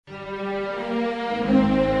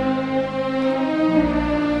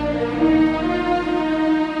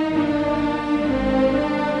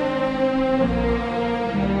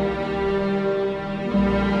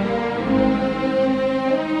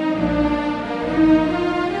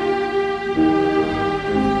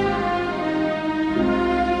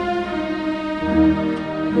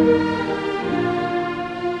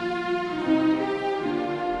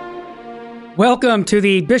Welcome to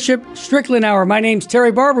the Bishop Strickland Hour. My name's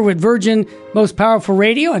Terry Barber with Virgin Most Powerful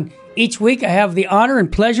Radio, and each week I have the honor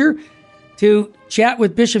and pleasure to chat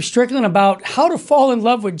with Bishop Strickland about how to fall in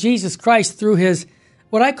love with Jesus Christ through his,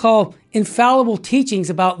 what I call, infallible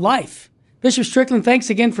teachings about life. Bishop Strickland,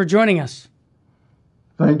 thanks again for joining us.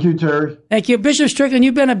 Thank you, Terry. Thank you. Bishop Strickland,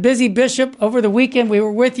 you've been a busy bishop. Over the weekend, we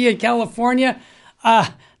were with you in California. There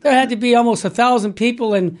had to be almost 1,000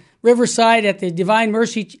 people in Riverside at the Divine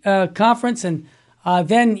Mercy Conference, and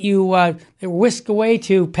then they were whisked away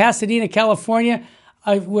to Pasadena, California,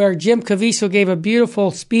 where Jim Caviezel gave a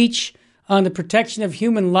beautiful speech on the protection of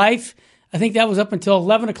human life. I think that was up until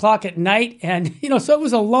 11 o'clock at night, and so it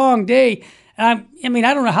was a long day. I mean,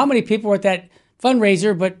 I don't know how many people were at that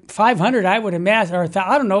fundraiser, but 500, I would imagine, or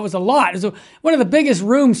I don't know, it was a lot. It was one of the biggest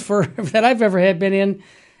rooms that I've ever been in,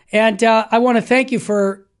 and I want to thank you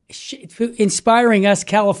for inspiring us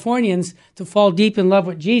Californians to fall deep in love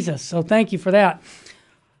with Jesus. So thank you for that.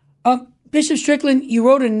 Bishop Strickland, you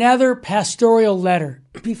wrote another pastoral letter.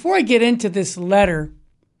 Before I get into this letter,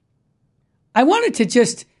 I wanted to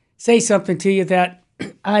just say something to you that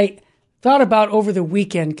I thought about over the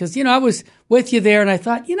weekend, because, I was with you there and I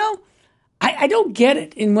thought, I don't get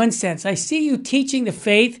it in one sense. I see you teaching the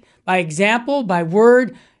faith by example, by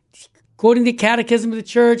word, quoting the Catechism of the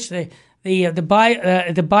Church, the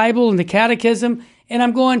Bible and the Catechism, and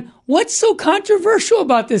I'm going, what's so controversial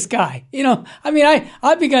about this guy?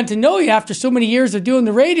 I've begun to know you after so many years of doing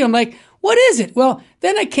the radio. I'm like, what is it? Well,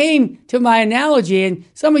 then I came to my analogy, and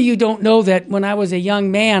some of you don't know that when I was a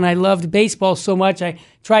young man, I loved baseball so much. I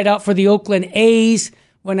tried out for the Oakland A's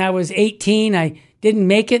when I was 18. I didn't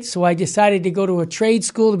make it, so I decided to go to a trade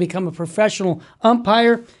school to become a professional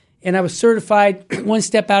umpire, and I was certified one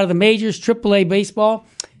step out of the majors, AAA baseball.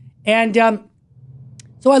 And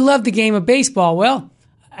so I loved the game of baseball. Well,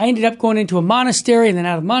 I ended up going into a monastery, and then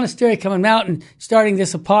out of monastery, coming out and starting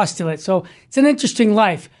this apostolate. So it's an interesting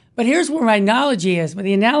life. But here's where my analogy is.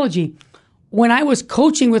 The analogy, when I was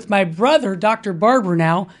coaching with my brother, Dr. Barber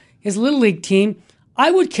now, his Little League team,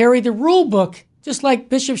 I would carry the rule book, just like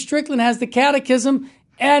Bishop Strickland has the Catechism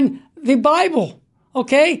and the Bible,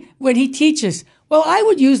 okay, when he teaches. Well, I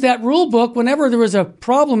would use that rule book whenever there was a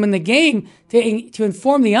problem in the game to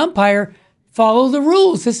inform the umpire, follow the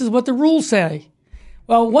rules. This is what the rules say.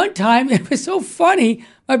 Well, one time, it was so funny.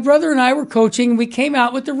 My brother and I were coaching, and we came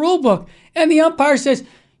out with the rule book. And the umpire says,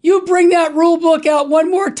 you bring that rule book out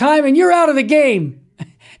one more time, and you're out of the game.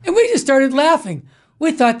 And we just started laughing.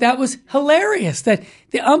 We thought that was hilarious, that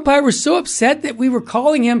the umpire was so upset that we were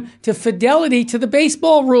calling him to fidelity to the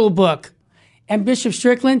baseball rule book. And Bishop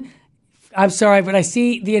Strickland, I'm sorry, but I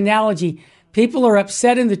see the analogy. People are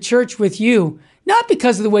upset in the church with you, not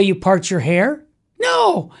because of the way you part your hair.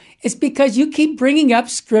 No, it's because you keep bringing up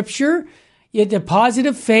Scripture, the deposit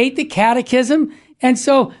of faith, the Catechism. And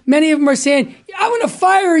so many of them are saying, I want to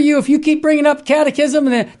fire you if you keep bringing up Catechism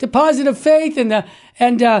and the deposit of faith and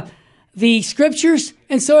the Scriptures.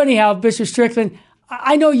 And so anyhow, Bishop Strickland,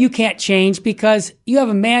 I know you can't change because you have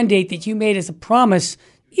a mandate that you made as a promise,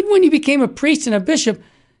 even when you became a priest and a bishop,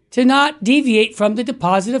 to not deviate from the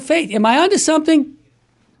deposit of faith. Am I onto something?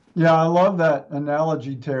 Yeah, I love that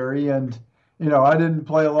analogy, Terry. And, I didn't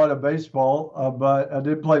play a lot of baseball, but I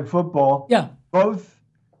did play football. Yeah.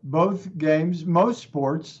 Both games, most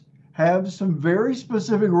sports, have some very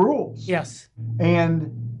specific rules. Yes.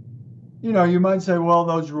 And, you might say, well,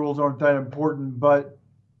 those rules aren't that important. But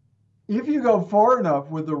if you go far enough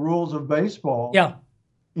with the rules of baseball, yeah,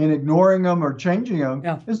 in ignoring them or changing them,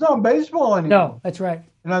 yeah, it's not baseball anymore. No, that's right.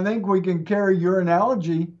 And I think we can carry your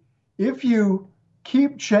analogy. If you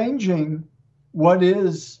keep changing what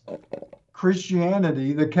is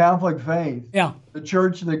Christianity, the Catholic faith, yeah, the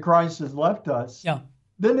church that Christ has left us, yeah,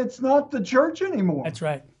 then it's not the church anymore. That's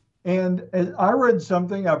right. And I read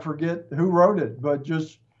something, I forget who wrote it, but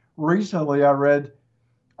just recently I read,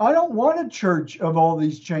 I don't want a church of all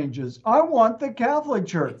these changes. I want the Catholic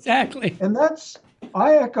Church. Exactly. And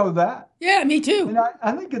I echo that. Yeah, me too. And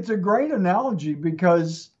I think it's a great analogy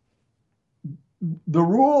because the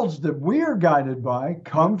rules that we are guided by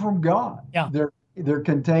come from God. Yeah. They're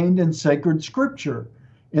contained in sacred Scripture,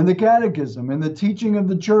 in the Catechism, in the teaching of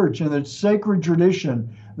the church, in the sacred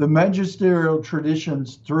tradition, the magisterial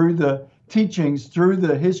traditions through the teachings, through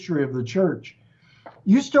the history of the church.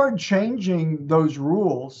 You start changing those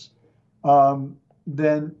rules,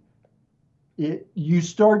 then you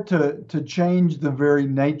start to change the very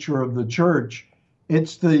nature of the church.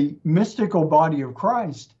 It's the mystical body of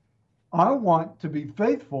Christ. I want to be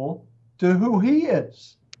faithful to who he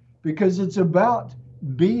is, because it's about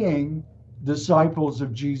being disciples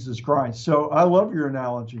of Jesus Christ. So I love your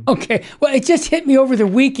analogy. Okay. Well, it just hit me over the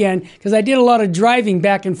weekend because I did a lot of driving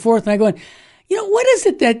back and forth, and I going, what is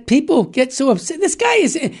it that people get so upset? This guy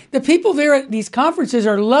the people there at these conferences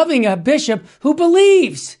are loving a bishop who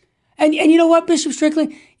believes. And you know what, Bishop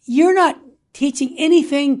Strickland? You're not teaching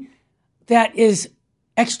anything that is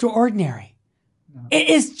extraordinary. No. It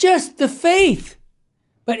is just the faith.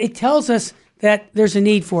 But it tells us that there's a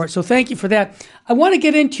need for it. So thank you for that. I want to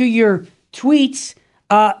get into your tweets,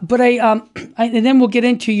 but and then we'll get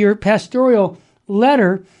into your pastoral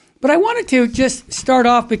letter. But I wanted to just start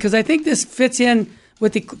off because I think this fits in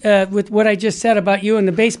with with what I just said about you and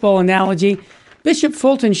the baseball analogy. Bishop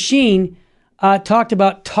Fulton Sheen talked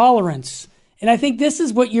about tolerance, and I think this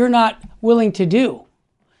is what you're not willing to do: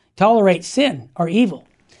 tolerate sin or evil.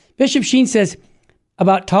 Bishop Sheen says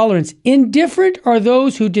about tolerance: indifferent are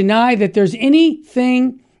those who deny that there's any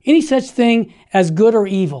such thing as good or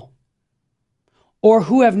evil, or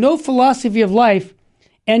who have no philosophy of life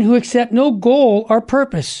and who accept no goal or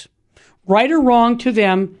purpose. Right or wrong to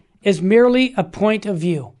them is merely a point of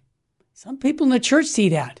view. Some people in the church see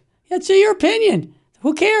that. It's your opinion.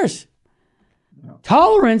 Who cares? No.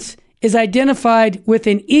 Tolerance is identified with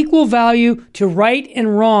an equal value to right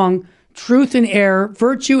and wrong, truth and error,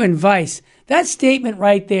 virtue and vice. That statement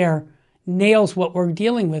right there nails what we're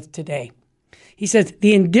dealing with today. He says,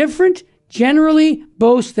 the indifferent generally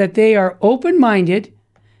boast that they are open-minded,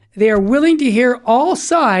 they are willing to hear all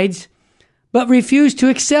sides, but refuse to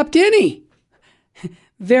accept any.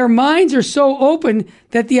 Their minds are so open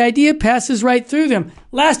that the idea passes right through them.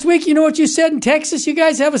 Last week, you know what you said in Texas? You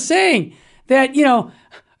guys have a saying that,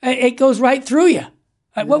 it goes right through you.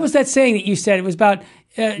 Yeah. What was that saying that you said? It was about...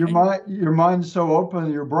 your mind's so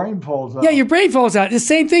open, your brain falls out. Yeah, your brain falls out. The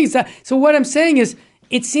same thing. So what I'm saying is,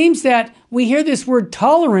 it seems that we hear this word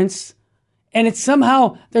tolerance, and it's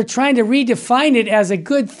somehow they're trying to redefine it as a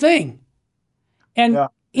good thing. And,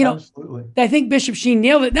 absolutely. I think Bishop Sheen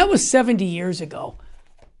nailed it. That was 70 years ago.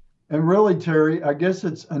 And really, Terry, I guess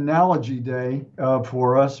it's Analogy Day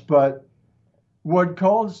for us, but what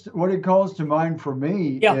it calls to mind for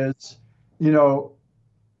me is,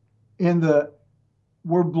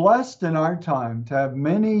 we're blessed in our time to have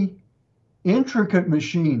many intricate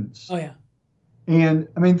machines. Oh, yeah. And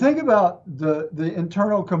I mean, think about the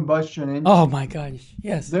internal combustion engine. Oh, my gosh.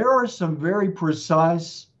 Yes. There are some very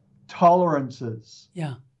precise tolerances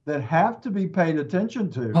that have to be paid attention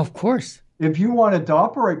to. Of course. If you want it to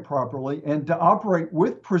operate properly and to operate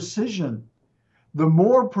with precision, the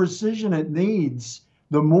more precision it needs,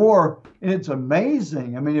 the more, and it's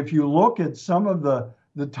amazing. I mean, if you look at some of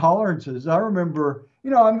the tolerances, I remember,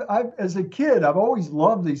 as a kid, I've always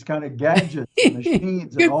loved these kind of gadgets and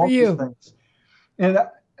machines and all these things. And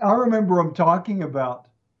I remember them talking about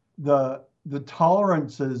the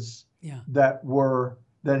tolerances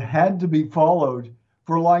that had to be followed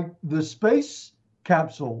for like the space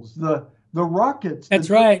capsules, the rockets that's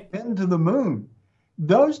right into the moon.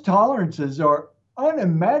 Those tolerances are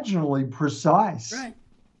unimaginably precise. Right.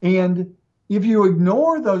 And if you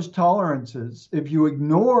ignore those tolerances, if you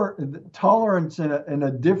ignore tolerance in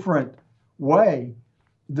a different way,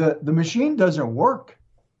 the machine doesn't work.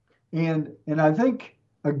 And I think,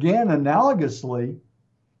 again, analogously,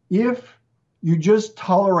 if you just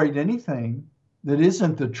tolerate anything that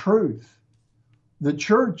isn't the truth, the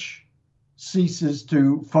church ceases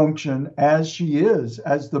to function as she is,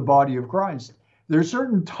 as the body of Christ. There are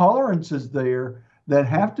certain tolerances there that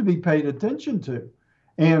have to be paid attention to.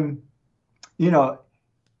 And,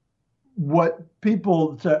 what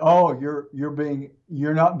people say, oh,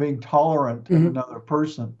 you're not being tolerant of another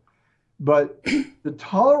person. But to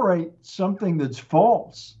tolerate something that's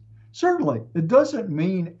false, certainly, it doesn't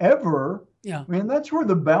mean ever. Yeah. I mean, that's where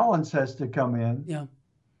the balance has to come in. Yeah.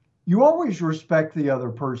 You always respect the other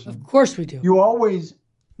person. Of course we do. You always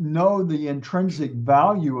know the intrinsic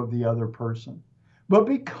value of the other person. But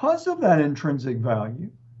because of that intrinsic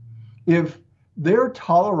value, if they're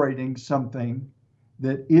tolerating something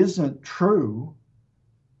that isn't true,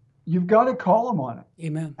 you've got to call them on it.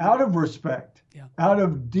 Amen. Out of respect, out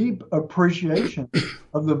of deep appreciation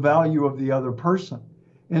of the value of the other person.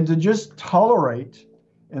 And to just tolerate,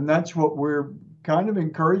 and that's what we're kind of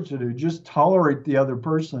encouraged to do, just tolerate the other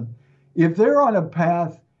person. If they're on a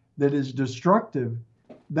path that is destructive,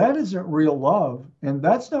 that isn't real love, and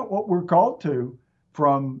that's not what we're called to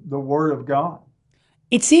from the Word of God.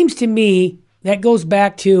 It seems to me that goes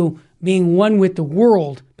back to being one with the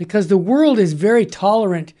world, because the world is very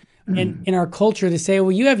tolerant in our culture to say,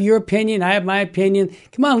 well, you have your opinion, I have my opinion.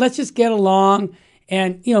 Come on, let's just get along.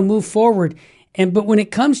 and move forward. But when it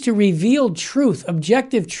comes to revealed truth,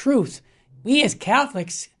 objective truth, we as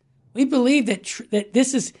Catholics, we believe that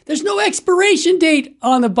there's no expiration date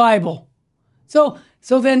on the Bible. So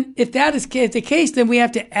then if that is the case, then we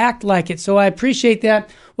have to act like it. So I appreciate that.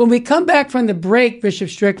 When we come back from the break, Bishop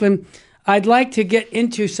Strickland, I'd like to get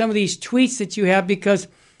into some of these tweets that you have because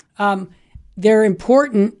they're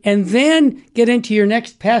important, and then get into your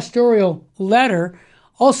next pastoral letter.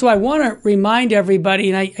 Also, I want to remind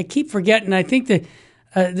everybody, and I keep forgetting, I think that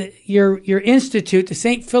your institute, the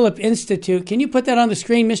St. Philip Institute, can you put that on the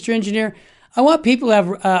screen, Mr. Engineer? I want people to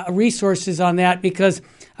have resources on that because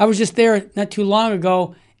I was just there not too long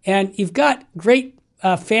ago, and you've got great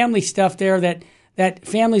family stuff there that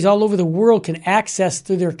families all over the world can access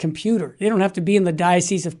through their computer. They don't have to be in the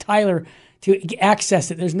Diocese of Tyler to access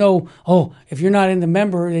it. There's no, if you're not in the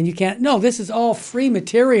member, then you can't. No, this is all free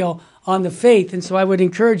material on the faith. And so I would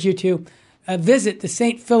encourage you to visit the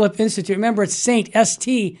St. Philip Institute. Remember, it's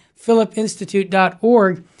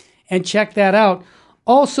philipinstitute.org, and check that out.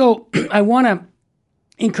 Also, I want to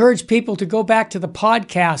encourage people to go back to the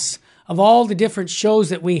podcasts of all the different shows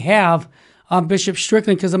that we have on Bishop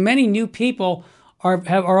Strickland, because many new people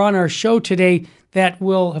are on our show today that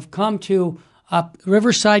will have come to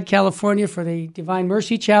Riverside, California for the Divine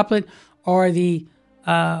Mercy Chaplet, or I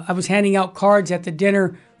was handing out cards at the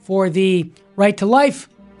dinner for the Right to Life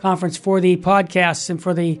conference for the podcasts and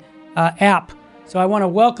for the app. So I want to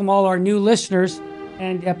welcome all our new listeners,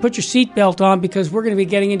 and put your seatbelt on because we're going to be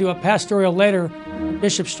getting into a pastoral letter from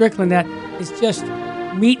Bishop Strickland that is just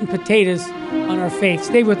meat and potatoes on our faith.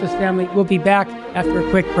 Stay with us, family. We'll be back after a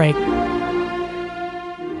quick break.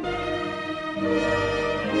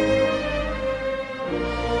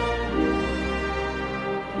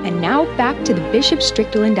 And now back to the Bishop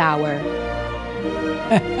Strickland Hour.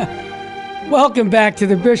 Welcome back to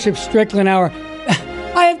the Bishop Strickland Hour.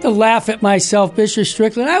 I have to laugh at myself, Bishop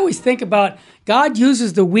Strickland. I always think about God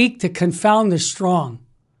uses the weak to confound the strong.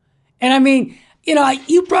 And I mean,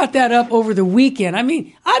 you brought that up over the weekend. I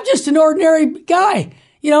mean, I'm just an ordinary guy,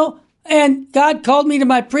 and God called me to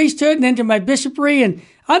my priesthood and then to my bishopry, and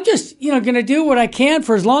I'm just, going to do what I can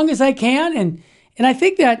for as long as I can. And I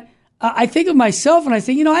think that I think of myself and I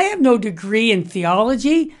say, I have no degree in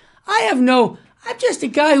theology. I'm just a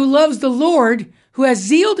guy who loves the Lord, who has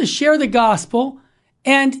zeal to share the gospel.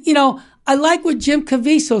 And, I like what Jim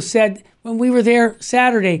Caviezel said when we were there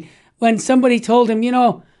Saturday, when somebody told him,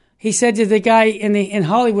 he said to the guy in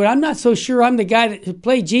Hollywood, I'm not so sure I'm the guy that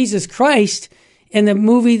played Jesus Christ in the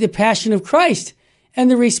movie The Passion of Christ. And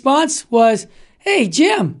the response was, hey,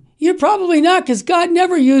 Jim, you're probably not, because God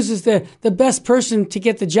never uses the best person to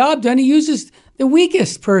get the job done. He uses the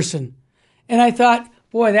weakest person. And I thought,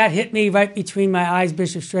 boy, that hit me right between my eyes,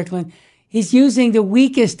 Bishop Strickland. He's using the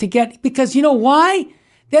weakest to get, because you know why?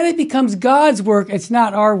 Then it becomes God's work. It's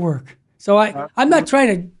not our work. So I'm not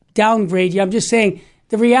trying to downgrade you. I'm just saying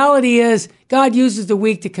the reality is God uses the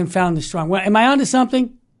weak to confound the strong. Well, am I onto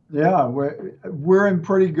something? Yeah, we're in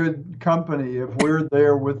pretty good company if we're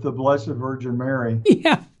there with the Blessed Virgin Mary.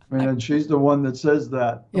 Yeah. And she's the one that says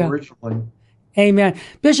that originally. Amen.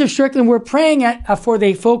 Bishop Strickland, we're praying for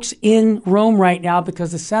the folks in Rome right now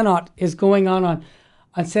because the Synod is going on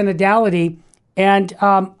synodality. And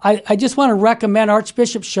I just want to recommend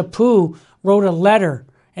Archbishop Chaput wrote a letter,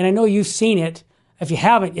 and I know you've seen it. If you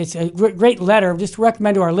haven't, it's a great letter. Just to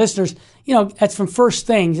recommend to our listeners, that's from First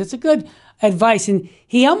Things. It's a good advice. And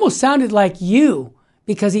he almost sounded like you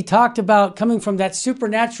because he talked about coming from that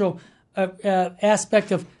supernatural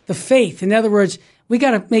aspect of the faith. In other words, we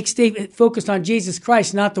got to make statement focused on Jesus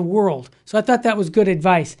Christ, not the world. So I thought that was good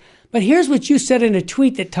advice. But here's what you said in a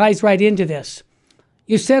tweet that ties right into this.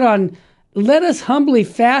 You said let us humbly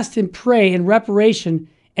fast and pray in reparation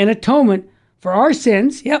and atonement for our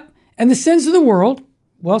sins, and the sins of the world.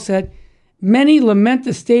 Well said. Many lament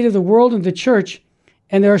the state of the world and the church,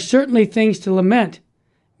 and there are certainly things to lament.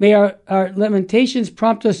 May our lamentations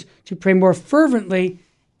prompt us to pray more fervently,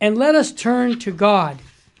 and let us turn to God.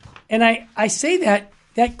 And I say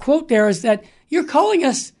that quote there is that you're calling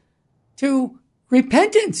us to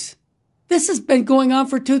repentance. This has been going on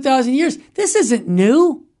for 2,000 years. This isn't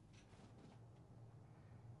new.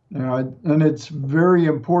 Yeah, and it's very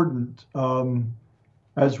important,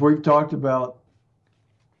 as we've talked about,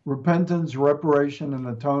 repentance, reparation, and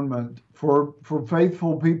atonement for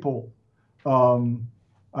faithful people.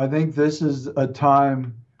 I think this is a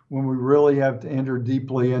time when we really have to enter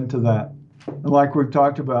deeply into that. And like we've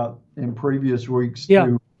talked about in previous weeks,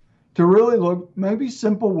 to really look, maybe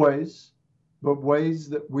simple ways, but ways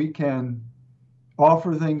that we can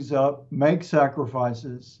offer things up, make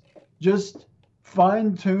sacrifices, just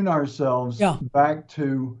fine tune ourselves back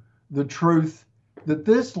to the truth that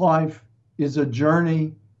this life is a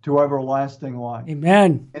journey to everlasting life.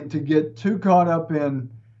 Amen. And to get too caught up in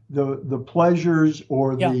the pleasures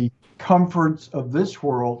or the comforts of this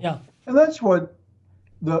world. And that's what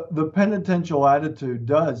the penitential attitude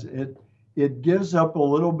does. It gives up a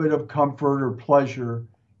little bit of comfort or pleasure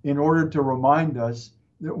in order to remind us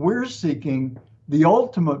that we're seeking the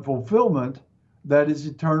ultimate fulfillment, that is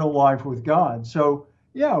eternal life with God. So,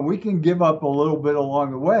 we can give up a little bit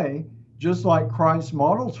along the way, just like Christ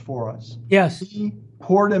models for us. Yes. He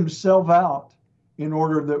poured himself out in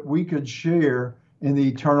order that we could share in the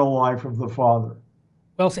eternal life of the Father.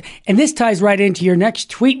 Well said. And this ties right into your next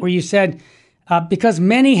tweet where you said, because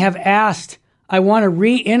many have asked, I want to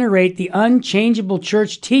reiterate the unchangeable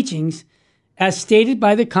church teachings as stated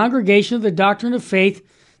by the Congregation of the Doctrine of Faith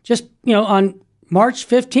just, on March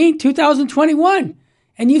 15, 2021.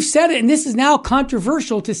 And you've said it, and this is now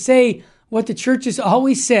controversial to say what the church has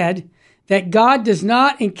always said, that God does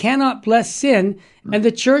not and cannot bless sin, and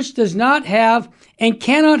the church does not have and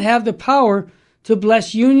cannot have the power to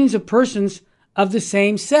bless unions of persons of the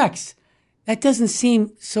same sex. That doesn't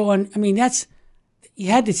seem so, you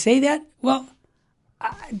had to say that? Well,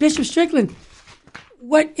 Bishop Strickland,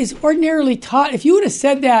 what is ordinarily taught, if you would have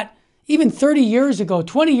said that even 30 years ago,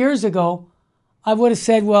 20 years ago, I would have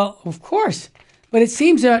said, well, of course. But it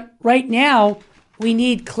seems that right now we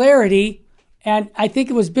need clarity. And I think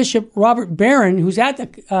it was Bishop Robert Barron, who's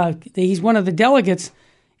he's one of the delegates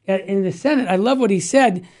in the Senate. I love what he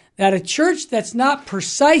said, that a church that's not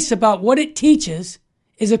precise about what it teaches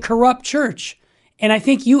is a corrupt church. And I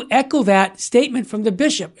think you echo that statement from the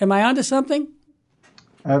bishop. Am I onto something?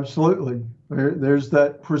 Absolutely. There's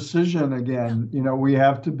that precision again. We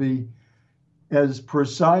have to be as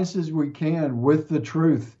precise as we can with the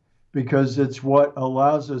truth, because it's what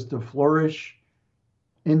allows us to flourish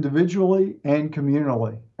individually and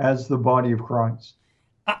communally as the body of Christ.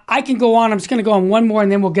 I can go on. I'm just going to go on one more, and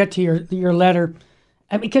then we'll get to your letter.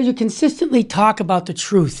 And because you consistently talk about the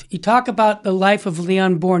truth. You talk about the life of the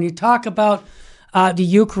unborn. You talk about the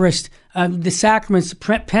Eucharist, the sacraments,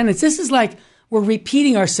 penance. This is like we're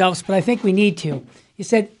repeating ourselves, but I think we need to. You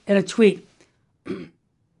said in a tweet,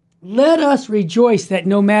 let us rejoice that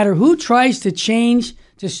no matter who tries to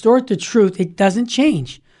distort the truth, it doesn't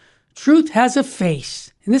change. Truth has a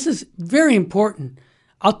face. And this is very important.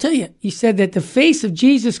 I'll tell you, you said that the face of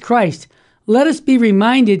Jesus Christ, let us be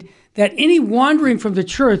reminded that any wandering from the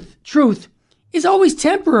truth is always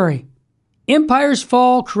temporary. Empires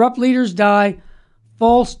fall, corrupt leaders die,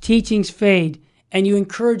 false teachings fade, and you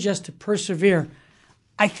encourage us to persevere.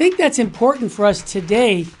 I think that's important for us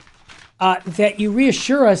today, that you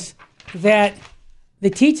reassure us that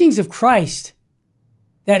the teachings of Christ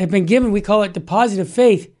that have been given, we call it deposit of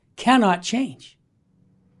faith, cannot change.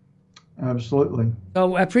 Absolutely.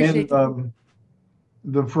 So I appreciate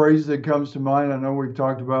the phrase that comes to mind, I know we've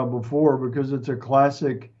talked about before, because it's a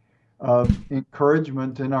classic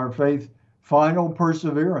encouragement in our faith, final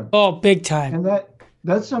perseverance. Oh, big time. And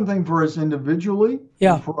that's something for us individually,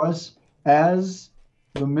 and for us as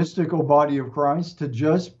the mystical body of Christ to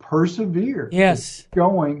just persevere. Yes.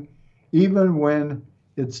 Going, even when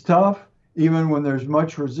it's tough, even when there's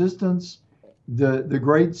much resistance. The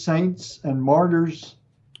great saints and martyrs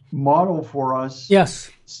model for us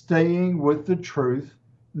staying with the truth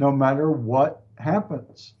no matter what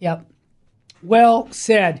happens. Yep. Well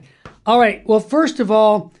said. All right. Well, first of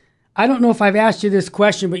all, I don't know if I've asked you this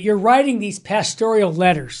question, but you're writing these pastoral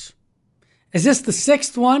letters. Is this the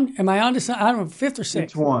sixth one? Am I on to something? I don't know, fifth or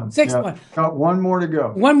sixth? Sixth one. Got one more to go.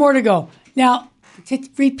 One more to go. Now, to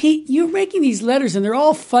repeat, you're making these letters and they're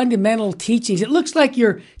all fundamental teachings. It looks like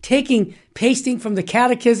you're pasting from the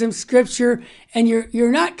catechism, scripture, and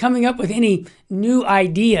you're not coming up with any new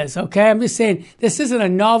ideas, okay? I'm just saying this isn't a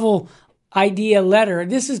novel idea letter.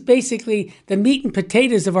 This is basically the meat and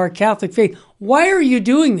potatoes of our Catholic faith. Why are you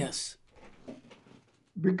doing this?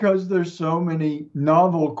 Because there's so many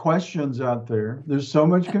novel questions out there. There's so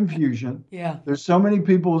much confusion. There's so many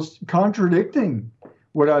people contradicting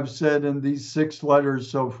what I've said in these 6 letters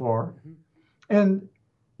so far. And,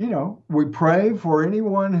 we pray for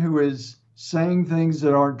anyone who is saying things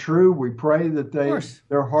that aren't true. We pray that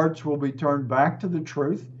their hearts will be turned back to the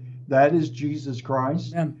truth. That is Jesus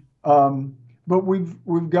Christ. But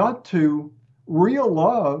we've got to, real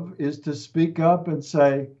love is to speak up and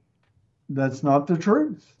say, that's not the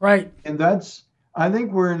truth. Right. And I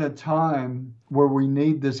think we're in a time where we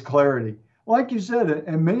need this clarity. Like you said,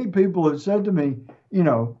 and many people have said to me,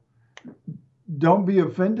 don't be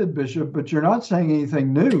offended, Bishop, but you're not saying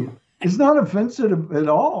anything new. It's not offensive at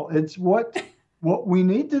all. It's what what we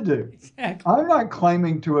need to do. Exactly. I'm not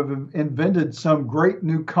claiming to have invented some great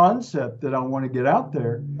new concept that I want to get out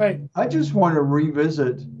there. Right. I just want to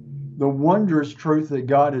revisit the wondrous truth that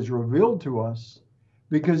God has revealed to us,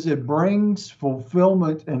 because it brings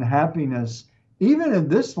fulfillment and happiness even in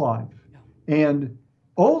this life, and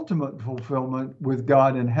ultimate fulfillment with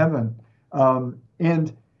God in heaven.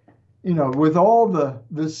 And you know, with all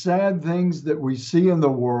the sad things that we see in the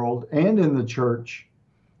world and in the church,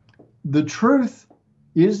 the truth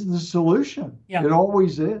is the solution. Yeah. It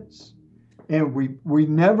always is. And we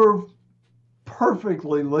never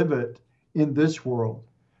perfectly live it in this world.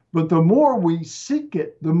 But the more we seek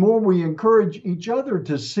it, the more we encourage each other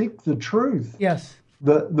to seek the truth, Yes.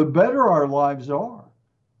 the better our lives are.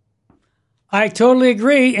 I totally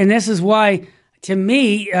agree. And this is why, to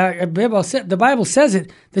me, the Bible says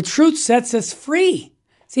it, the truth sets us free.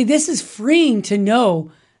 See, this is freeing to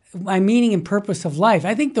know my meaning and purpose of life.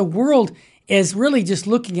 I think the world is really just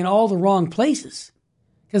looking in all the wrong places,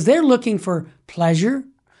 because they're looking for pleasure,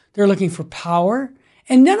 they're looking for power,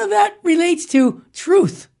 and none of that relates to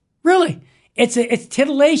truth. Really, it's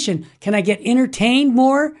titillation. Can I get entertained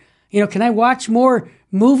more? You know, can I watch more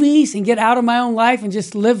movies and get out of my own life and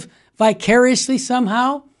just live vicariously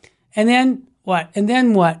somehow? And then what? And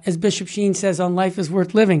then what? As Bishop Sheen says on Life is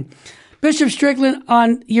Worth Living. Bishop Strickland,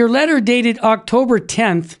 on your letter dated October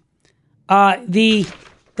 10th, the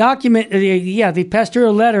document, the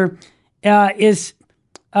pastoral letter is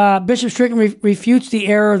Bishop Strickland refutes the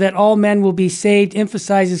error that all men will be saved,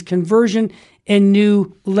 emphasizes conversion in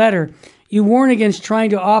new letter. You warn against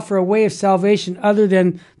trying to offer a way of salvation other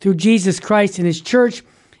than through Jesus Christ and his church,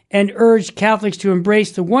 and urge Catholics to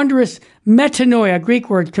embrace the wondrous metanoia, Greek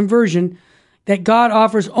word, conversion, that God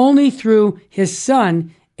offers only through his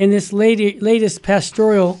Son in this latest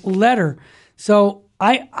pastoral letter. So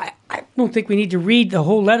I don't think we need to read the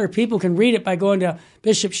whole letter. People can read it by going to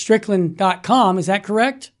bishopstrickland.com. Is that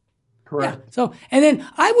correct? Correct. Yeah. So, and then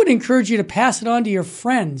I would encourage you to pass it on to your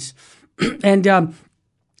friends and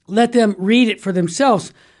let them read it for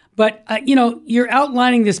themselves. But, you know, you're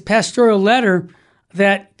outlining this pastoral letter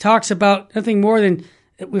that talks about nothing more than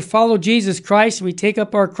that we follow Jesus Christ and we take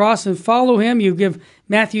up our cross and follow him. You give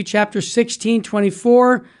Matthew chapter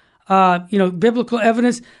 16:24, biblical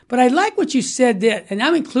evidence. But I like what you said there, and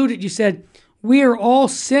I'm included. You said, we are all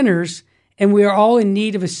sinners and we are all in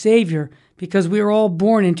need of a Savior because we are all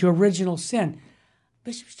born into original sin.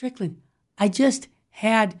 Bishop Strickland, I just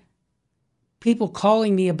had people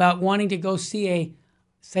calling me about wanting to go see a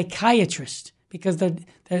psychiatrist because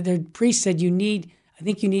the priest said I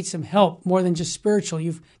think you need some help more than just spiritual.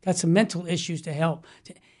 You've got some mental issues to help.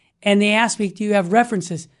 And they asked me, do you have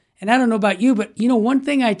references? And I don't know about you, but you know, one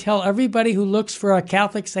thing I tell everybody who looks for a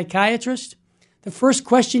Catholic psychiatrist, the first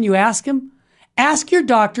question you ask him, ask your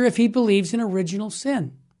doctor if he believes in original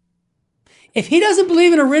sin. If he doesn't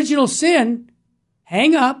believe in original sin,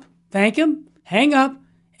 hang up, thank him, hang up,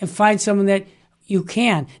 and find someone that you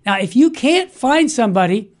can. Now, if you can't find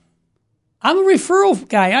somebody, I'm a referral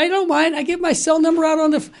guy. I don't mind. I give my cell number out on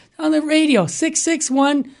the radio,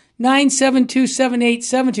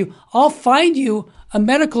 661-972-7872. I'll find you a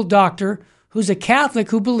medical doctor who's a Catholic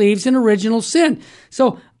who believes in original sin.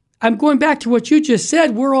 So I'm going back to what you just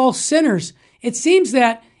said. We're all sinners. It seems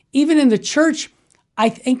that even in the church, I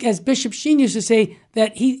think, as Bishop Sheen used to say,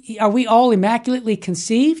 that are we all immaculately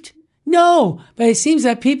conceived? No, but it seems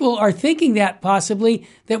that people are thinking that possibly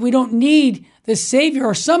that we don't need the Savior,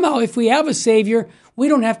 or somehow if we have a Savior, we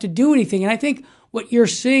don't have to do anything. And I think what you're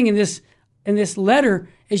seeing in this letter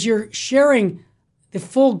is you're sharing the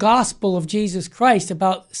full gospel of Jesus Christ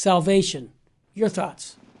about salvation. Your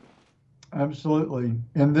thoughts? Absolutely.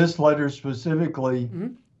 In this letter specifically,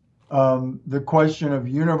 the question of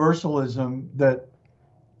universalism, that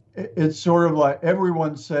it's sort of like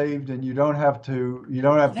everyone's saved and you don't have to,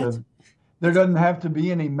 there doesn't have to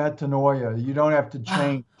be any metanoia. You don't have to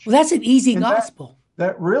change. Well, that's an easy gospel.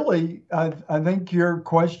 That really, I think your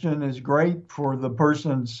question is great for the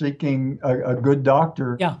person seeking a good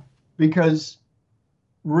doctor. Yeah. Because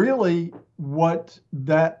really what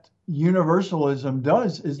that universalism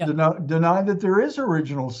does is deny that there is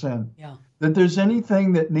original sin. Yeah. That there's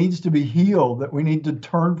anything that needs to be healed, that we need to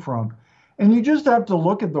turn from. And you just have to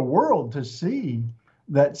look at the world to see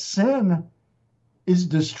that sin is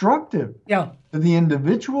destructive to the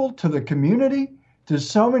individual, to the community, to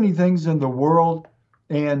so many things in the world.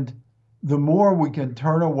 And the more we can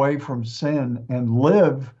turn away from sin and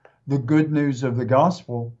live the good news of the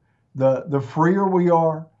gospel, the freer we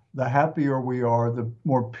are, the happier we are, the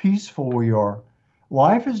more peaceful we are.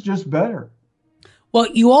 Life is just better. Well,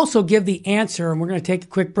 you also give the answer, and we're going to take a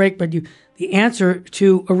quick break, but the answer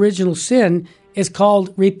to original sin is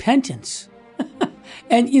called repentance.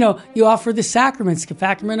 And, you offer the sacraments, the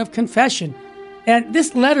sacrament of confession. And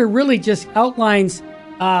this letter really just outlines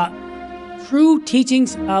true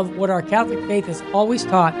teachings of what our Catholic faith has always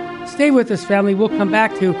taught. Stay with us, family. We'll come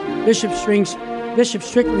back to Bishop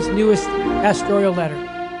Strickland's newest pastoral letter.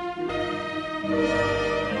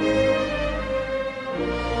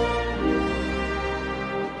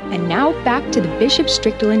 And now back to the Bishop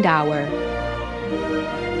Strickland Hour.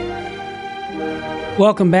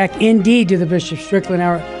 Welcome back indeed to the Bishop Strickland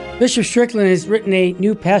Hour. Bishop Strickland has written a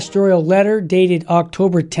new pastoral letter dated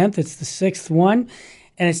October 10th. It's the 6th one,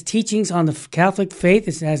 and it's teachings on the Catholic faith.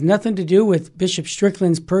 It has nothing to do with Bishop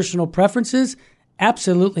Strickland's personal preferences.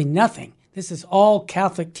 Absolutely nothing. This is all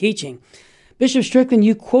Catholic teaching. Bishop Strickland,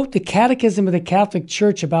 you quote the Catechism of the Catholic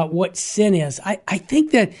Church about what sin is. I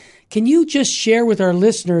think that, can you just share with our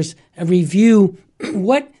listeners a review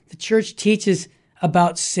what the Church teaches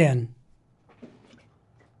about sin?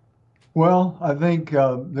 Well, I think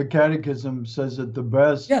the Catechism says it the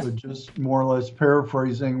best, yes. But just more or less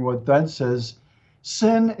paraphrasing what that says,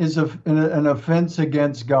 sin is an offense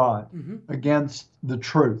against God, against the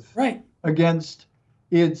truth, right? Against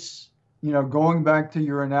its, going back to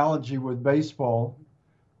your analogy with baseball,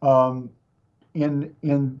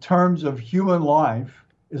 in terms of human life,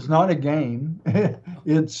 is not a game.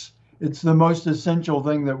 It's the most essential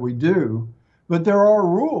thing that we do, but there are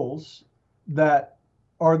rules that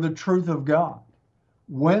are the truth of God.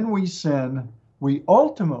 When we sin,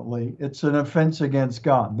 it's an offense against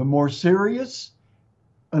God. The more serious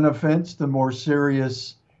an offense, the more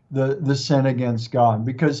serious the sin against God,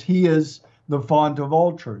 because He is the font of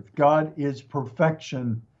all truth. God is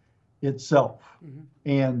perfection itself.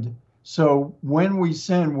 And so when we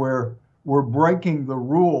sin, we're breaking the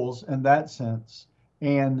rules in that sense.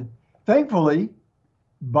 And thankfully,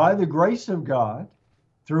 by the grace of God,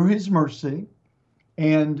 through His mercy,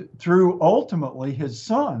 and through ultimately His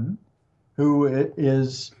Son, who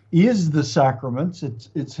is the sacraments,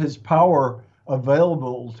 it's His power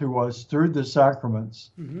available to us through the sacraments,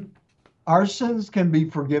 our sins can be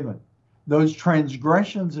forgiven. Those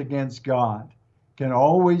transgressions against God can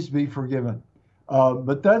always be forgiven.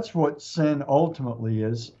 But that's what sin ultimately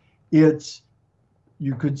is. It's,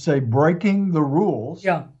 you could say, breaking the rules.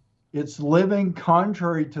 Yeah. It's living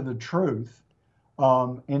contrary to the truth.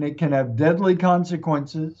 And it can have deadly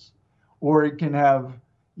consequences, or it can have,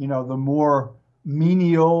 the more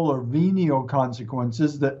menial or venial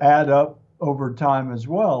consequences that add up over time as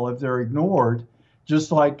well if they're ignored,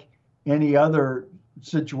 just like any other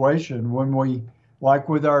situation when we, like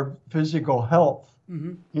with our physical health,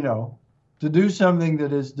 to do something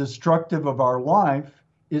that is destructive of our life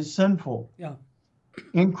is sinful. Yeah.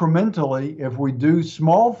 Incrementally, if we do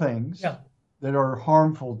small things that are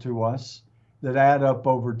harmful to us, that add up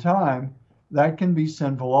over time, that can be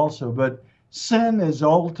sinful also. But sin is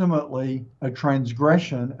ultimately a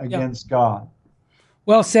transgression against God.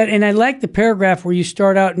 Well said. And I like the paragraph where you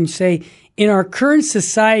start out and say, in our current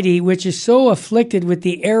society, which is so afflicted with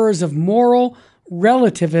the errors of moral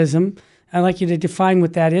relativism, I'd like you to define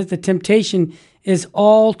what that is. The temptation is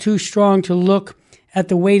all too strong to look at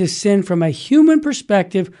the weight of sin from a human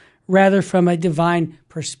perspective rather from a divine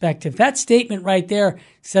perspective. That statement right there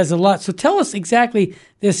says a lot. So tell us exactly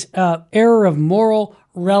this error of moral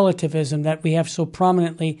relativism that we have so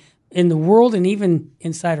prominently in the world and even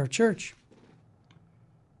inside our church.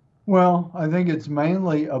 Well, I think it's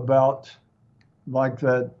mainly about, like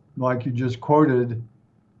you just quoted,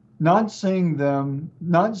 not seeing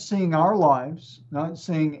our lives, not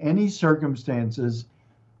seeing any circumstances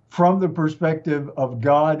from the perspective of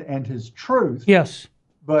God and His truth. Yes.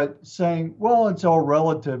 But saying, well, it's all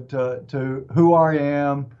relative to who I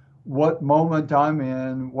am, what moment I'm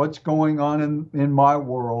in, what's going on in my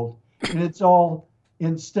world. And it's all,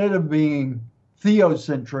 instead of being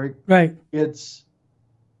theocentric, right, it's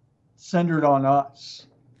centered on us.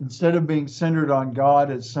 Instead of being centered on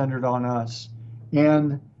God, it's centered on us.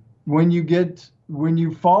 And when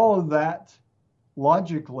you follow that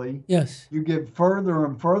logically, yes, you get further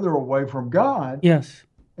and further away from God. Yes.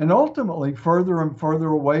 And ultimately further and further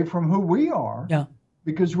away from who we are,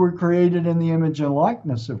 because we're created in the image and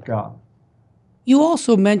likeness of God. You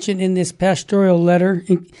also mentioned in this pastoral letter,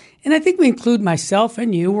 and I think we include myself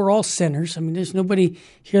and you, we're all sinners. I mean, there's nobody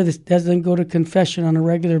here that doesn't go to confession on a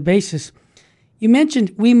regular basis. You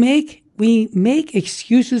mentioned we make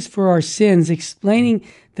excuses for our sins, explaining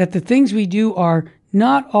that the things we do are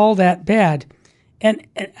not all that bad. And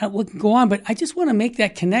we can go on, but I just want to make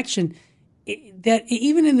that connection that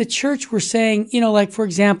even in the church, we're saying, like, for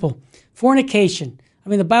example, fornication. I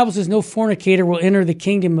mean, the Bible says no fornicator will enter the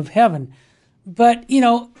kingdom of heaven. But,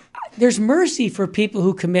 there's mercy for people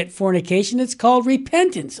who commit fornication. It's called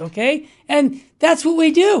repentance, okay? And that's what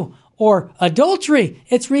we do. Or adultery,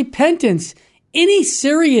 it's repentance. Any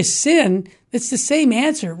serious sin, it's the same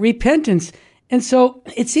answer, repentance. And so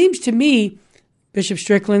it seems to me, Bishop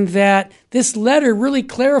Strickland, that this letter really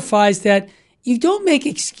clarifies that you don't make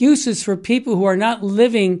excuses for people who are not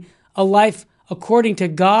living a life according to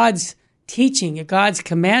God's teaching, God's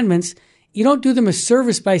commandments. You don't do them a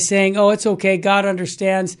service by saying, "Oh, it's okay, God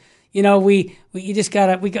understands. We'll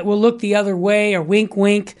look the other way," or wink,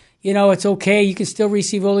 wink. It's okay. You can still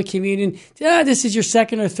receive Holy Communion. This is your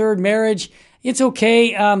second or third marriage. It's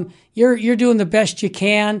okay. You're doing the best you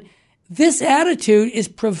can. This attitude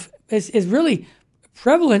is really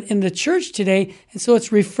prevalent in the church today, and so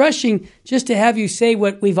it's refreshing just to have you say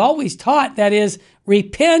what we've always taught. That is,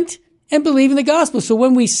 repent and believe in the gospel. So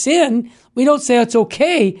when we sin, we don't say it's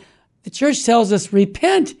okay. The church tells us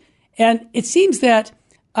repent, and it seems that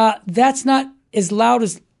that's not as loud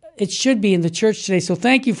as it should be in the church today. So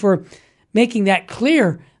thank you for making that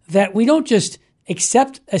clear, that we don't just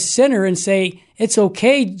accept a sinner and say, "It's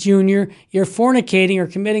okay, Junior, you're fornicating or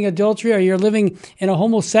committing adultery or you're living in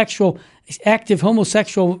a active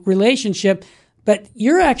homosexual relationship," but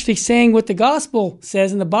you're actually saying what the gospel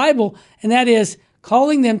says in the Bible, and that is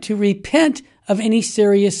calling them to repent of any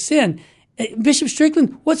serious sin. Bishop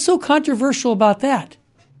Strickland, what's so controversial about that?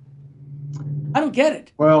 I don't get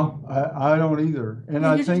it. Well, I don't either. And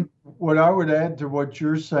I think what I would add to what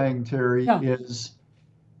you're saying, Terry, is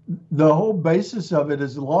the whole basis of it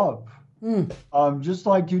is love. Just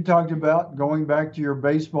like you talked about, going back to your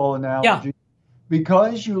baseball analogy,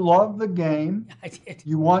 because you love the game,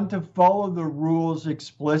 you want to follow the rules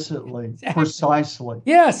explicitly, precisely.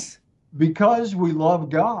 Yes. Because we love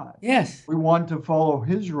God, yes, we want to follow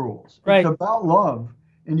his rules. Right. It's about love.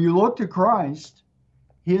 And you look to Christ,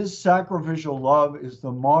 his sacrificial love is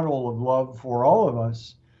the model of love for all of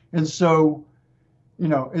us. And so,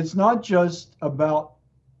 it's not just about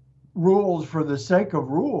rules for the sake of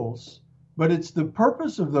rules, but it's the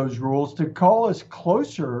purpose of those rules to call us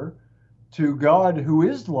closer to God, who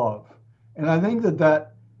is love. And I think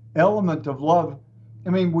that element of love,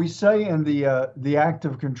 we say in the act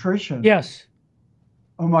of contrition, yes,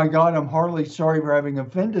 "Oh my God, I'm heartily sorry for having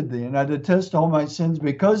offended thee, and I detest all my sins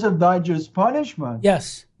because of thy just punishment."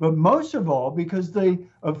 Yes. But most of all, because they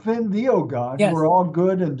offend thee, O God, yes, who are all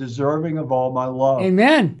good and deserving of all my love.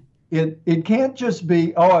 Amen. It can't just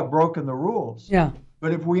be, "Oh, I've broken the rules." Yeah.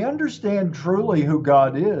 But if we understand truly who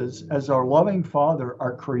God is as our loving Father,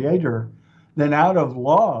 our Creator, then out of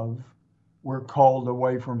love, we're called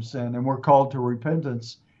away from sin and we're called to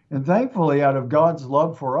repentance. And thankfully, out of God's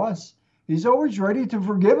love for us, he's always ready to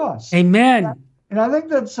forgive us. Amen. And I think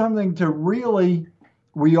that's something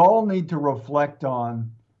we all need to reflect on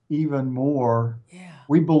even more. Yeah.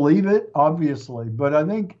 We believe it, obviously, but I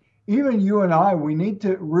think even you and I, we need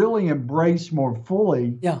to really embrace more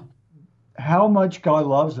fully how much God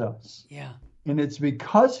loves us. Yeah. And it's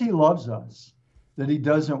because he loves us that he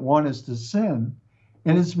doesn't want us to sin.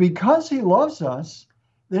 And it's because he loves us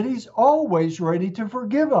that he's always ready to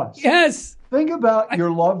forgive us. Yes. Think about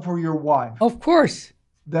your love for your wife. Of course.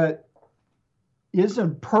 That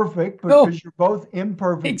isn't perfect because you're both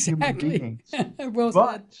imperfect human beings. Well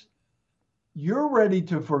but you're ready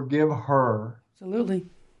to forgive her. Absolutely.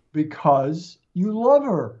 Because you love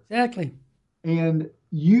her. Exactly. And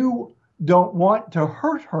you don't want to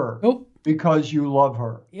hurt her. Nope. Because you love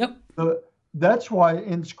her. Yep. That's why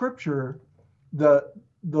in Scripture, the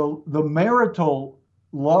marital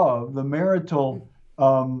love, the marital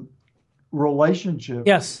relationship,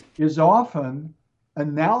 is often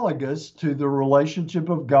analogous to the relationship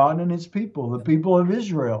of God and his people, the people of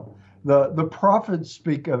Israel. The prophets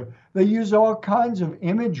speak of, they use all kinds of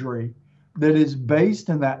imagery that is based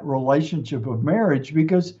in that relationship of marriage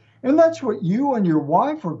and that's what you and your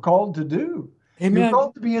wife are called to do. Amen. You're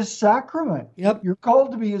called to be a sacrament. Yep. You're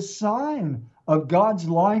called to be a sign of God's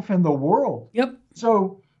life in the world. Yep.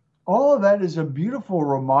 So all of that is a beautiful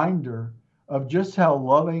reminder of just how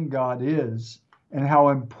loving God is and how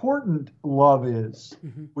important love is.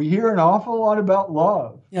 Mm-hmm. We hear an awful lot about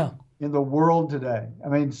love in the world today.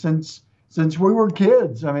 Since we were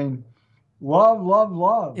kids,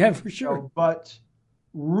 love. Yeah, for sure. But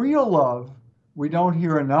real love, we don't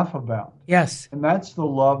hear enough about. Yes. And that's the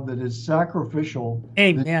love that is sacrificial.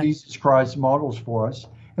 Amen. That Jesus Christ models for us.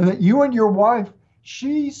 And that you and your wife,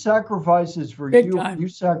 she sacrifices for you. You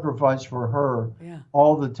sacrifice for her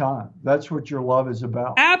all the time. That's what your love is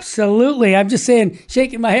about. Absolutely. I'm just saying,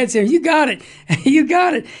 shaking my head saying, you got it. You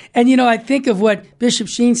got it. And, I think of what Bishop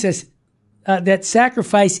Sheen says, that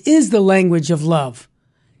sacrifice is the language of love.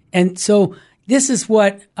 And so, this is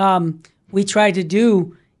what we try to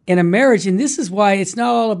do in a marriage, and this is why it's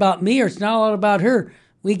not all about me or it's not all about her.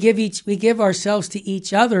 We give ourselves to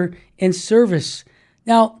each other in service.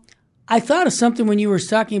 Now, I thought of something when you were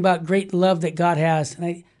talking about great love that God has, and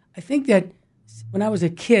I think that when I was a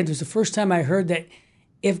kid, it was the first time I heard that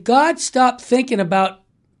if God stopped thinking about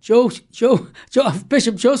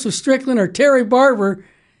Bishop Joseph Strickland or Terry Barber,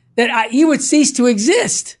 that he would cease to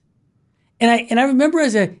exist. And I remember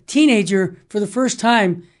as a teenager for the first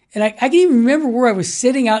time, and I can even remember where I was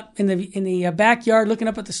sitting out in the backyard looking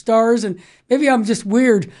up at the stars, and maybe I'm just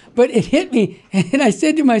weird, but it hit me, and I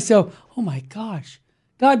said to myself, "Oh my gosh,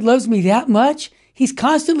 God loves me that much? He's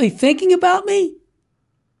constantly thinking about me?"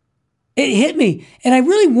 It hit me, and I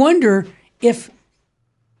really wonder if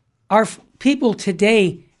our people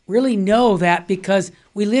today really know that, because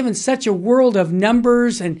we live in such a world of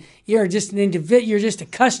numbers, and you're just an individual, you're just a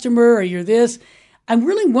customer, or you're this. I'm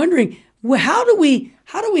really wondering, how do we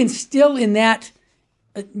instill in that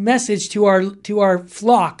message to our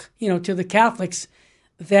flock, to the Catholics,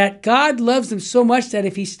 that God loves them so much that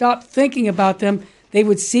if he stopped thinking about them, they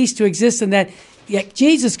would cease to exist, and that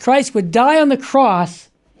Jesus Christ would die on the cross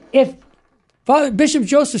if Father Bishop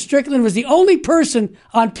Joseph Strickland was the only person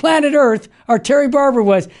on planet Earth, or Terry Barber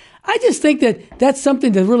was. I just think that that's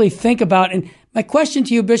something to really think about. And my question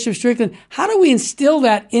to you, Bishop Strickland, how do we instill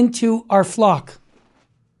that into our flock?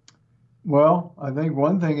 Well, I think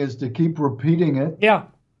one thing is to keep repeating it. Yeah.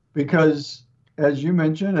 Because, as you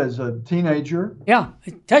mentioned, as a teenager,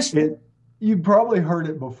 you probably heard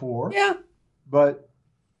it before. Yeah. But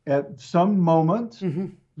at some moment,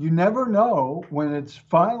 you never know when it's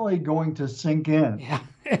finally going to sink in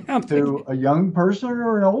to a young person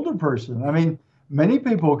or an older person. I mean, many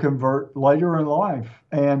people convert later in life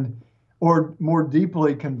or more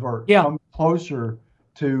deeply convert, come closer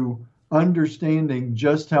to understanding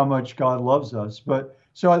just how much God loves us. But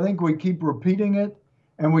so I think we keep repeating it,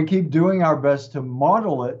 and we keep doing our best to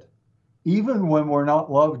model it, even when we're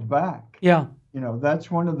not loved back. Yeah. That's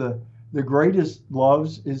one of the greatest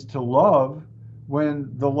loves, is to love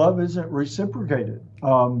when the love isn't reciprocated.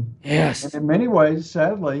 Yes. And in many ways,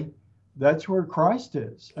 sadly, that's where Christ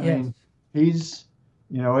is. I mean, he's,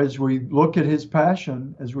 as we look at his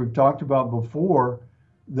passion, as we've talked about before,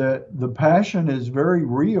 that the passion is very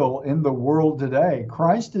real in the world today.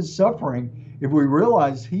 Christ is suffering. If we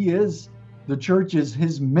realize the church is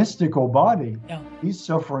his mystical body, he's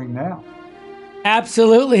suffering now.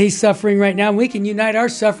 Absolutely, he's suffering right now. We can unite our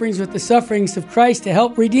sufferings with the sufferings of Christ to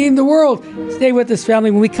help redeem the world. Stay with us, family.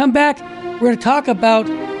 When we come back, we're going to talk about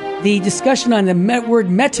the discussion on the word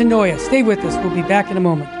metanoia. Stay with us. We'll be back in a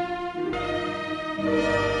moment.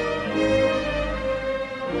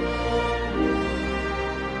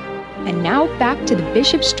 And now back to the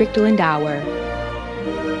Bishop Strickland Hour.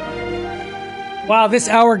 Wow, this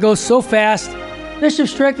hour goes so fast. Bishop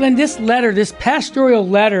Strickland, this pastoral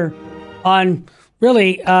letter on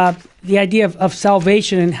really the idea of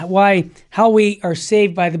salvation and how we are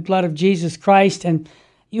saved by the blood of Jesus Christ. And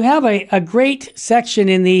you have a great section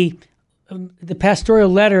in the pastoral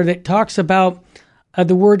letter that talks about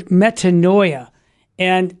the word metanoia.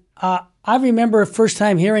 And I remember first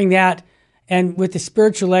time hearing that, and with the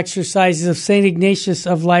spiritual exercises of St. Ignatius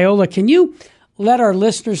of Loyola. Can you let our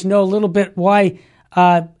listeners know a little bit why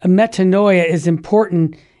a metanoia is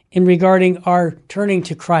important in regarding our turning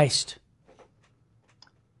to Christ?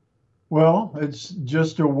 Well, it's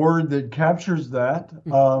just a word that captures that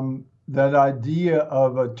idea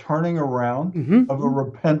of a turning around, of a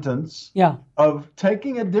repentance, of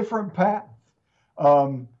taking a different path.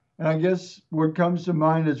 And I guess what comes to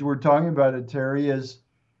mind as we're talking about it, Terry, is,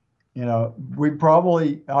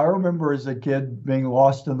 I remember as a kid being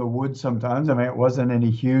lost in the woods sometimes. I mean, it wasn't any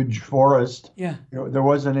huge forest. Yeah. There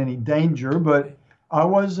wasn't any danger, but I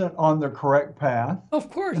wasn't on the correct path. Of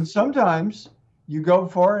course. And sometimes you go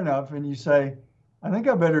far enough and you say, I think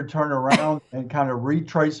I better turn around and kind of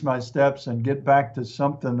retrace my steps and get back to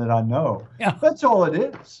something that I know. Yeah. That's all it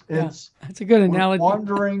is. That's a good analogy.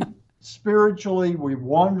 Wandering spiritually, we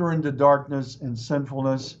wander into darkness and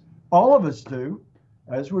sinfulness. All of us do,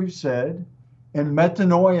 as we've said. And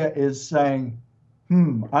metanoia is saying,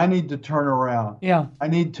 I need to turn around. Yeah. I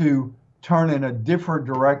need to turn in a different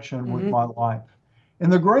direction with my life.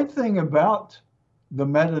 And the great thing about the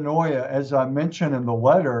metanoia, as I mentioned in the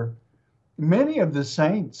letter, many of the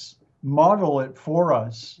saints model it for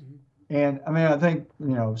us. And I mean, I think,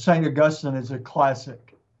 St. Augustine is a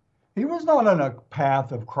classic. He was not on a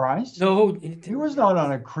path of Christ. No. He was not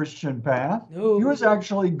on a Christian path. No. He was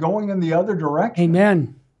actually going in the other direction.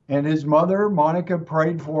 Amen. And his mother, Monica,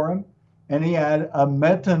 prayed for him, and he had a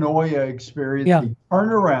metanoia experience. Yeah. He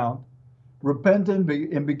turned around, repented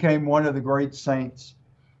and became one of the great saints.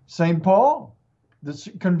 St. Paul,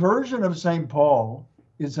 the conversion of St. Paul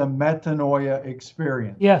is a metanoia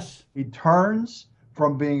experience. Yes. He turns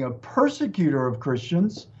from being a persecutor of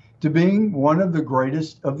Christians to being one of the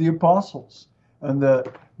greatest of the apostles and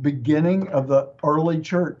the beginning of the early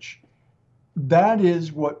church. That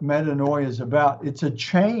is what metanoia is about. It's a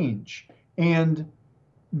change. And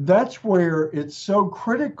that's where it's so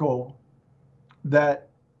critical that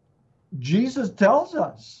Jesus tells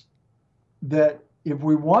us that if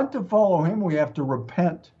we want to follow him, we have to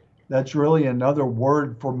repent. That's really another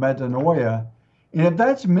word for metanoia. And if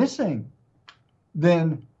that's missing,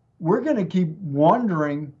 then we're going to keep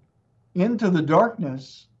wandering into the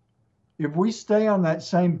darkness. If we stay on that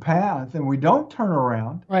same path and we don't turn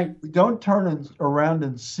around, right, we don't turn around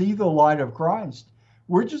and see the light of Christ,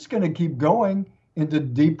 we're just going to keep going into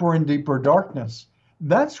deeper and deeper darkness.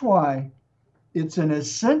 That's why it's an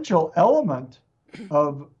essential element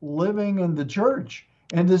of living in the church.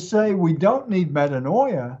 And to say we don't need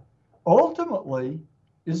metanoia, ultimately,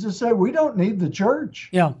 is to say we don't need the church.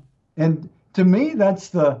 Yeah. And to me, that's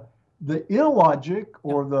the illogic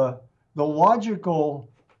or the logical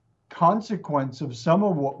consequence of some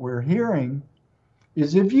of what we're hearing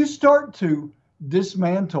is if you start to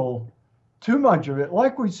dismantle too much of it,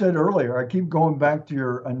 like we said earlier, I keep going back to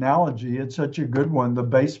your analogy, it's such a good one, the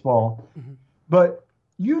baseball. Mm-hmm. But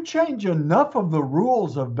you change enough of the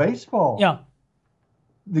rules of baseball. Yeah.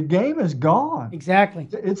 The game is gone. Exactly.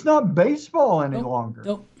 It's not baseball any longer.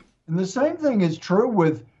 Nope. And the same thing is true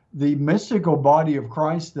with the mystical body of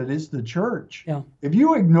Christ that is the church. Yeah. If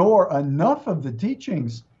you ignore enough of the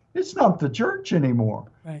teachings, it's not the church anymore.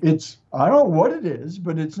 Right. It's, I don't know what it is,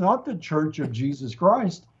 but it's not the church of Jesus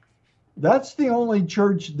Christ. That's the only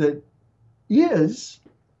church that is.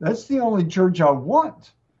 That's the only church I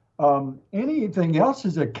want. Anything else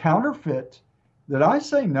is a counterfeit that I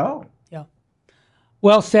say no. Yeah.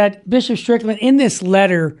 Well said. Bishop Strickland, in this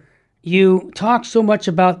letter, you talk so much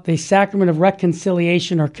about the sacrament of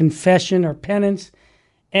reconciliation or confession or penance,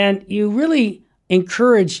 and you really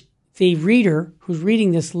encourage the reader who's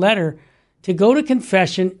reading this letter to go to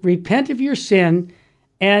confession, repent of your sin,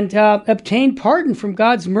 and obtain pardon from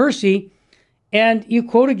God's mercy. And you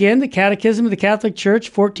quote again the Catechism of the Catholic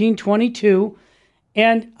Church, 1422.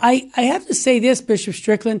 And I have to say this, Bishop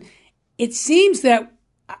Strickland, it seems that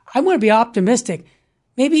I want to be optimistic.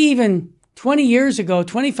 Maybe even 20 years ago,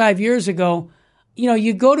 25 years ago,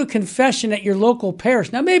 you go to confession at your local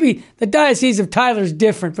parish. Now, maybe the Diocese of Tyler is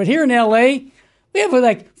different, but here in L.A., we have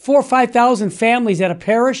like 4,000 or 5,000 families at a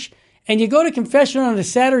parish, and you go to confession on a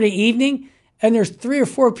Saturday evening, and there's 3 or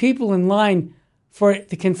 4 people in line for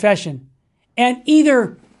the confession. And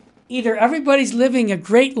either everybody's living a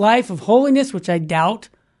great life of holiness, which I doubt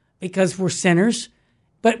because we're sinners,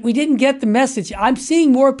 but we didn't get the message. I'm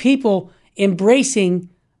seeing more people embracing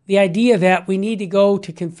the idea that we need to go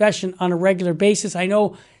to confession on a regular basis. I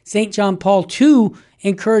know St. John Paul II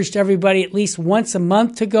encouraged everybody at least once a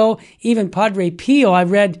month to go. Even Padre Pio, I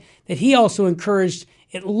read that he also encouraged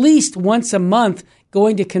at least once a month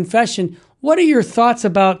going to confession. What are your thoughts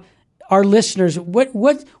about our listeners?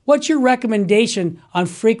 What's your recommendation on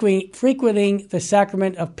frequenting the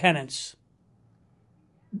sacrament of penance?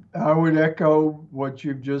 I would echo what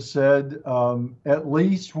you've just said. At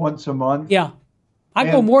least once a month. Yeah. I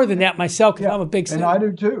go more than that myself because I'm a big sinner. And I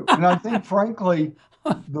do too. And I think, frankly,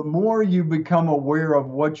 the more you become aware of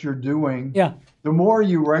what you're doing, the more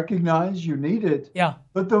you recognize you need it,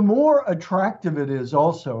 but the more attractive it is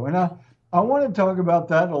also. And I want to talk about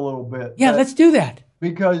that a little bit. Yeah, let's do that.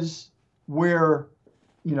 Because we're,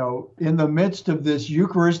 in the midst of this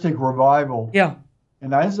Eucharistic revival. Yeah.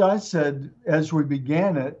 And as I said, as we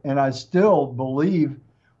began it, and I still believe,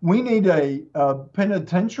 we need a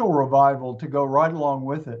penitential revival to go right along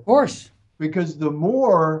with it. Of course. Because the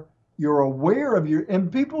more you're aware of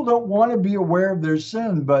and people don't want to be aware of their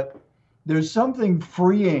sin, but there's something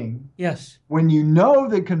freeing. Yes. When you know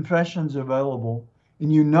that confession's available,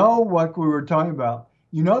 and you know what we were talking about,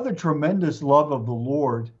 the tremendous love of the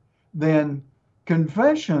Lord, then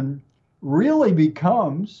confession really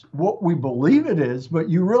becomes what we believe it is, but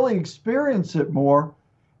you really experience it more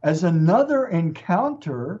as another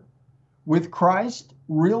encounter with Christ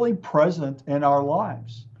really present in our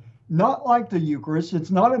lives. Not like the Eucharist.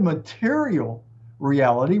 It's not a material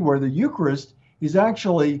reality where the Eucharist is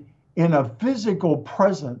actually in a physical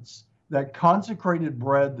presence, that consecrated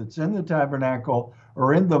bread that's in the tabernacle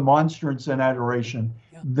or in the monstrance and adoration.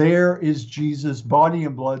 Yeah. There is Jesus' body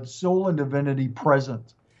and blood, soul and divinity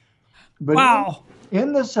present. But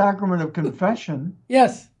in the sacrament of confession,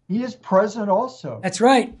 yes, he is present also. That's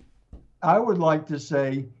right. I would like to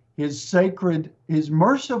say his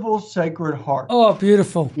merciful sacred heart Oh,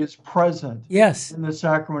 beautiful. is present Yes. in the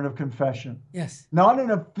sacrament of confession. Yes. Not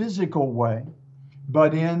in a physical way,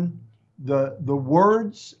 but in the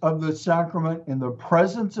words of the sacrament, in the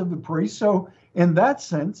presence of the priest. So in that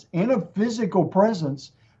sense, in a physical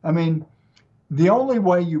presence, I mean, the only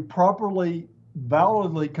way you properly,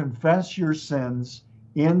 validly confess your sins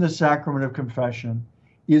in the sacrament of confession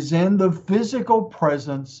is in the physical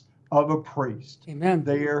presence of a priest. Amen.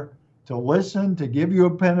 There to listen, to give you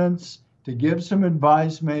a penance, to give some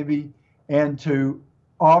advice maybe, and to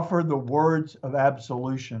offer the words of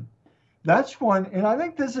absolution. That's one, and I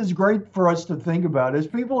think this is great for us to think about as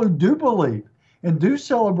people who do believe and do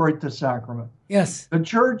celebrate the sacrament. Yes. The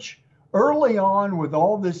church, early on with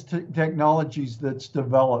all this technologies that's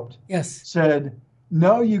developed, Yes. said,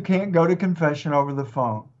 no, you can't go to confession over the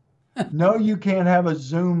phone. No, you can't have a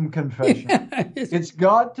Zoom confession. It's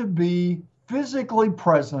got to be physically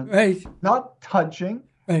present, Right. not touching.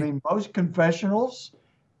 Right. I mean, most confessionals,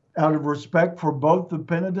 out of respect for both the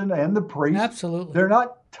penitent and the priest, Absolutely. they're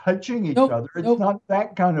not touching each Nope, other. It's nope. not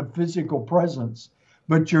that kind of physical presence,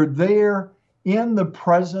 but you're there in the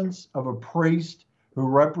presence of a priest who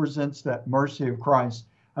represents that mercy of Christ.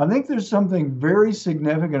 I think there's something very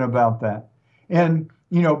significant about that. And,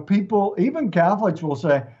 you know, people, even Catholics will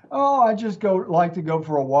say, oh, I just like to go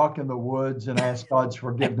for a walk in the woods and ask God's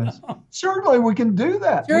forgiveness. Certainly we can do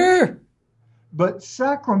that. Sure. But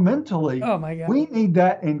sacramentally, Oh, my God. we need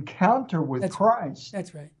that encounter with Christ.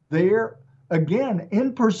 That's right. There, again,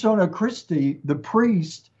 in persona Christi, the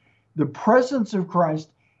priest, the presence of Christ.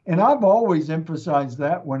 And I've always emphasized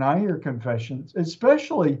that when I hear confessions,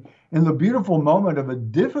 especially in the beautiful moment of a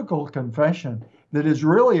difficult confession that is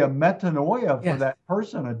really a metanoia for Yes. that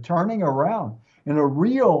person, a turning around, in a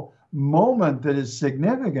real moment that is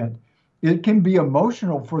significant. It can be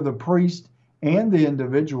emotional for the priest and the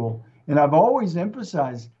individual. And I've always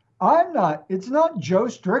emphasized, it's not Joe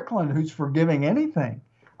Strickland who's forgiving anything.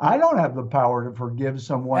 I don't have the power to forgive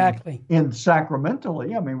someone Exactly. in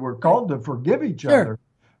sacramentally. I mean, we're called to forgive each Sure. other.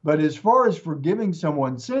 But as far as forgiving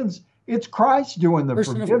someone's sins, it's Christ doing the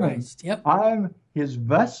Person of forgiving. Christ. Yep. I'm his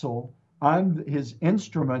vessel. I'm his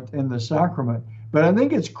instrument in the sacrament. But I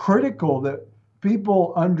think it's critical that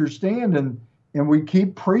people understand, and we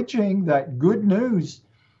keep preaching that good news,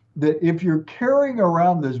 that if you're carrying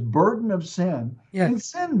around this burden of sin, Yes. and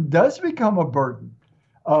sin does become a burden,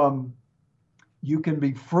 you can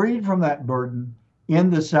be freed from that burden in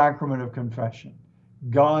the sacrament of confession.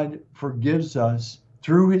 God forgives us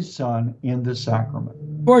through his Son in the sacrament.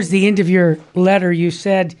 Towards the end of your letter, you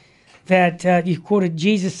said that you quoted,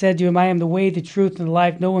 Jesus said to him, I am the way, the truth, and the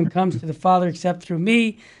life. No one comes to the Father except through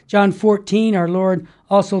me. John 14, our Lord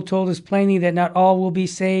also told us plainly that not all will be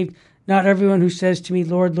saved. Not everyone who says to me,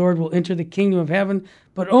 Lord, Lord, will enter the kingdom of heaven,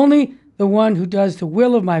 but only the one who does the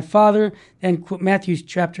will of my Father. Then Matthew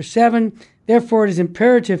chapter 7. Therefore, it is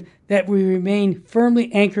imperative that we remain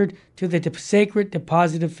firmly anchored to the sacred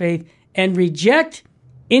deposit of faith and reject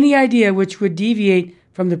any idea which would deviate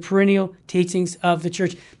from the perennial teachings of the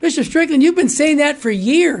church. Bishop Strickland, you've been saying that for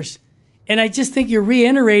years, and I just think you're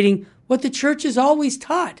reiterating what the church has always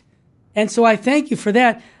taught. And so I thank you for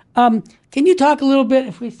that. Can you talk a little bit,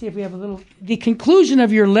 if we see if we have a little, the conclusion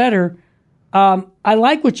of your letter, I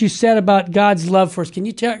like what you said about God's love for us. Can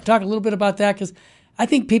you talk a little bit about that? Because I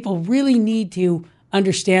think people really need to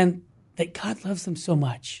understand that God loves them so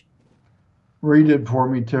much. Read it for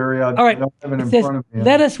me, Terry. All right. don't have it It in says, front of me.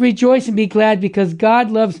 let us rejoice and be glad because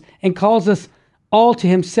God loves and calls us all to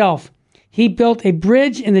himself. He built a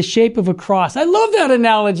bridge in the shape of a cross. I love that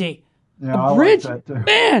analogy. Yeah, A I bridge, like that too.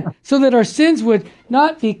 man, so that our sins would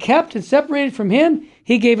not be kept and separated from him.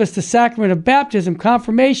 He gave us the sacrament of baptism,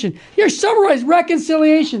 confirmation. Here summarized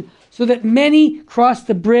reconciliation, so that many cross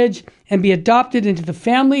the bridge and be adopted into the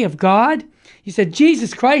family of God. He said,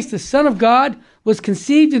 Jesus Christ, the Son of God, was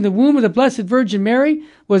conceived in the womb of the Blessed Virgin Mary,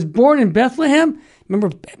 was born in Bethlehem.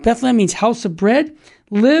 Remember, Bethlehem means house of bread.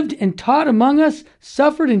 Lived and taught among us,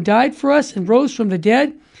 suffered and died for us, and rose from the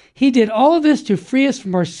dead. He did all of this to free us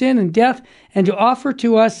from our sin and death and to offer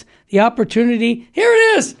to us the opportunity. Here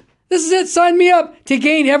it is. This is it. Sign me up to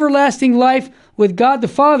gain everlasting life with God the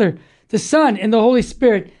Father, the Son, and the Holy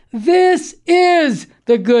Spirit. This is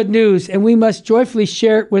the good news, and we must joyfully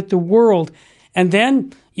share it with the world. And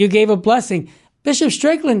then you gave a blessing. Bishop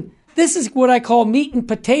Strickland, this is what I call meat and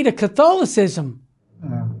potato Catholicism.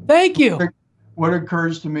 Yeah. Thank you. What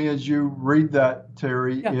occurs to me as you read that,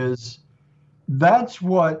 Terry, Yeah. is that's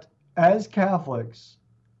what, as Catholics,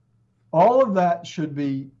 all of that should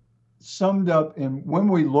be summed up in when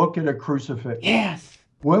we look at a crucifix. Yes.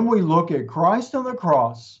 When we look at Christ on the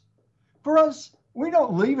cross, for us, we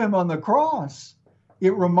don't leave him on the cross.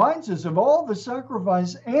 It reminds us of all the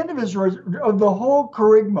sacrifice and of of the whole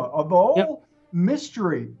charisma, of the whole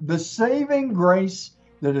mystery, the saving grace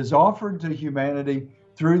that is offered to humanity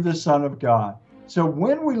through the Son of God. So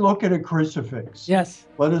when we look at a crucifix,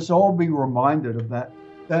 let us all be reminded of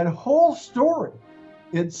that whole story.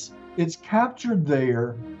 It's captured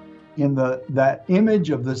there in that image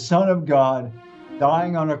of the Son of God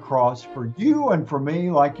dying on a cross for you and for me,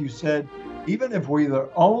 like you said, even if we're the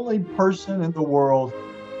only person in the world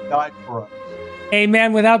who died for us.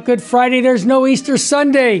 Amen. Without Good Friday, there's no Easter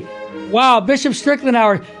Sunday. Wow, Bishop Strickland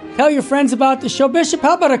Hour. Tell your friends about the show. Bishop,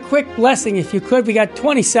 how about a quick blessing, if you could? We got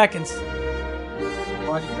 20 seconds.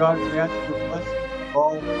 Almighty God, we ask for blessing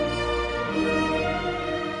all.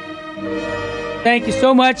 Thank you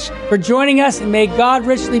so much for joining us, and may God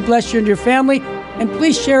richly bless you and your family. And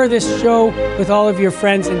please share this show with all of your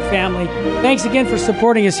friends and family. Thanks again for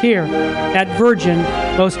supporting us here at Virgin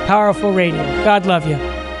Most Powerful Radio. God love you.